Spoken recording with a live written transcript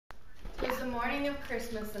the morning of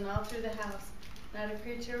Christmas, and all through the house not a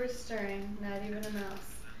creature was stirring, not even a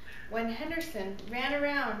mouse. When Henderson ran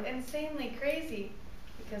around insanely crazy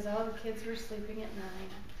because all the kids were sleeping at 9.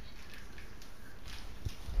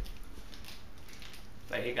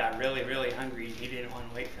 But he got really, really hungry. He didn't want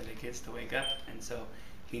to wait for the kids to wake up, and so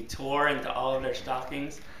he tore into all of their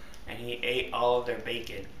stockings and he ate all of their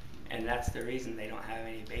bacon. And that's the reason they don't have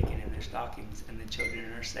any bacon in their stockings, and the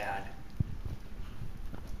children are sad.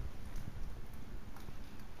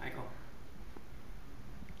 Michael,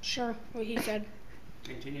 Sure, what he said.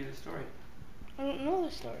 continue the story. I don't know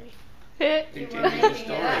the story. Continue the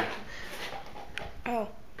story. Oh.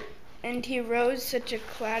 And he rose such a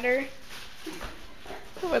clatter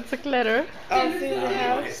What's a clatter? all through the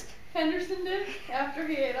house. Henderson did, after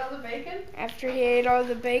he ate all the bacon? After he ate all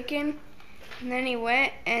the bacon, and then he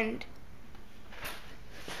went and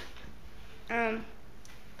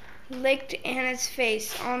licked Anna's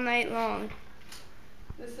face all night long.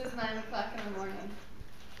 This is 9 o'clock in the morning.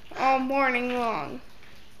 All morning long.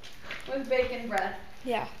 With bacon breath.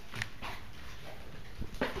 Yeah.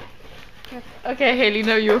 Okay, Haley,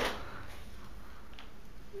 now you.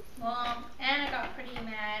 Well, Anna got pretty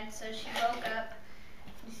mad, so she woke up,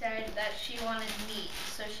 decided that she wanted meat,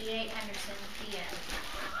 so she ate Henderson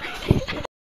at the end.